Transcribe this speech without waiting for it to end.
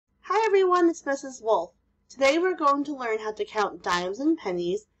Hi everyone, it's Mrs. Wolf. Today we're going to learn how to count dimes and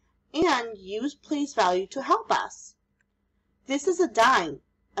pennies and use place value to help us. This is a dime.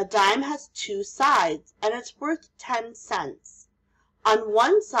 A dime has two sides and it's worth 10 cents. On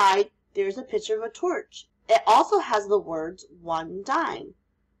one side, there's a picture of a torch. It also has the words "one dime."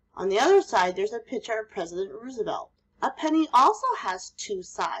 On the other side, there's a picture of President Roosevelt. A penny also has two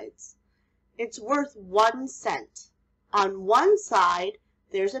sides. It's worth 1 cent. On one side,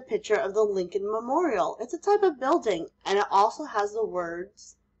 there's a picture of the Lincoln Memorial. It's a type of building, and it also has the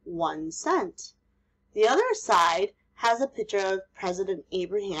words 1 cent. The other side has a picture of President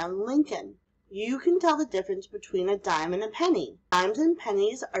Abraham Lincoln. You can tell the difference between a dime and a penny. Dimes and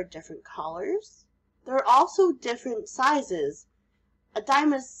pennies are different colors. They're also different sizes. A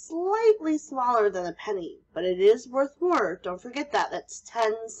dime is slightly smaller than a penny, but it is worth more. Don't forget that. That's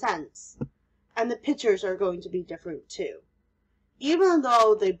 10 cents. And the pictures are going to be different too. Even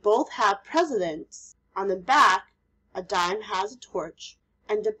though they both have presidents, on the back, a dime has a torch,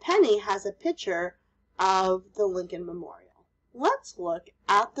 and a penny has a picture of the Lincoln Memorial. Let's look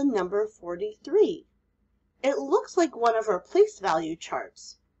at the number 43. It looks like one of our place value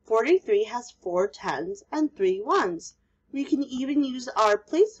charts. 43 has 4 tens and 3 ones. We can even use our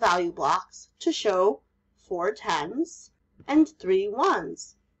place value blocks to show 4 tens and 3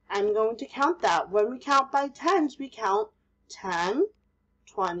 ones. I'm going to count that. When we count by tens, we count 10,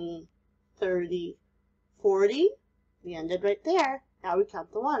 20, 30, 40. We ended right there. Now we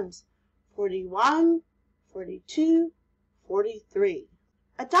count the ones. 41, 42, 43.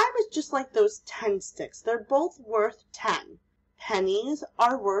 A dime is just like those 10 sticks. They're both worth 10. Pennies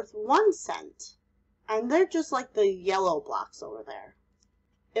are worth 1 cent. And they're just like the yellow blocks over there.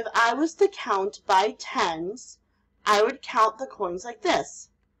 If I was to count by tens, I would count the coins like this.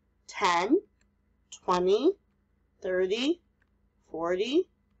 10, 20, 30, 40,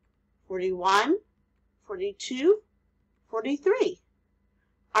 41, 42, 43.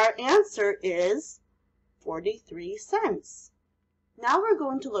 Our answer is 43 cents. Now we're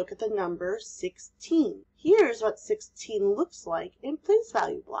going to look at the number 16. Here's what 16 looks like in place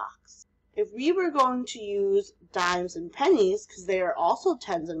value blocks. If we were going to use dimes and pennies, because they are also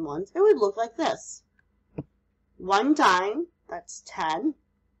tens and ones, it would look like this. 1 dime, that's 10,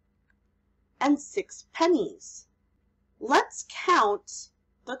 and 6 pennies. Let's count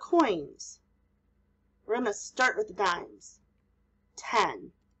the coins. We're going to start with the dimes.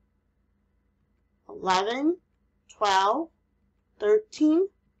 10, 11, 12, 13,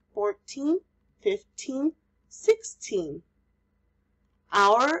 14, 15, 16.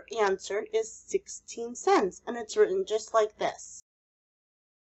 Our answer is 16 cents, and it's written just like this.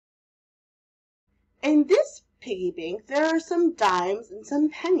 In this piggy bank, there are some dimes and some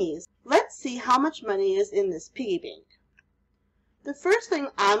pennies. Let's see how much money is in this piggy bank. The first thing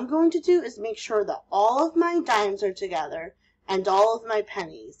I'm going to do is make sure that all of my dimes are together and all of my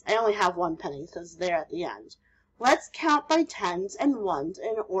pennies. I only have 1 penny, so it's there at the end. Let's count by tens and ones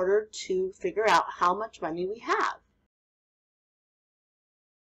in order to figure out how much money we have.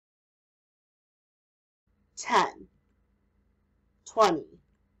 10, 20,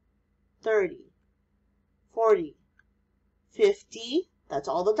 30, 40, 50, that's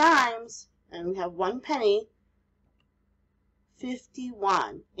all the dimes, and we have 1 penny,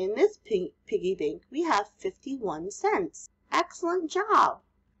 51. In this piggy bank, we have 51 cents. Excellent job!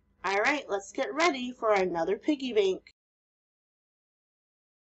 Alright, let's get ready for another piggy bank.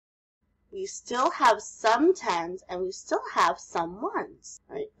 We still have some tens and we still have some ones.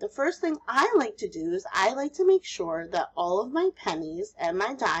 All right, the first thing I like to do is I like to make sure that all of my pennies and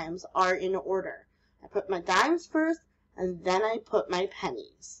my dimes are in order. I put my dimes first and then I put my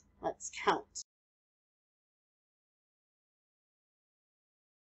pennies. Let's count.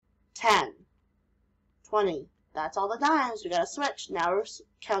 10, 20, that's all the dimes. We gotta switch. Now we're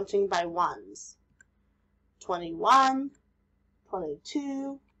counting by ones. 21,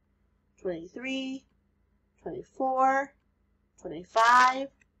 22, 23, 24, 25,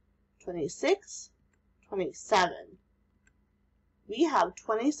 26, 27. We have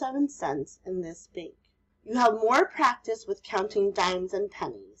 27 cents in this bank. You have more practice with counting dimes and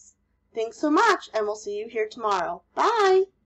pennies. Thanks so much, and we'll see you here tomorrow. Bye!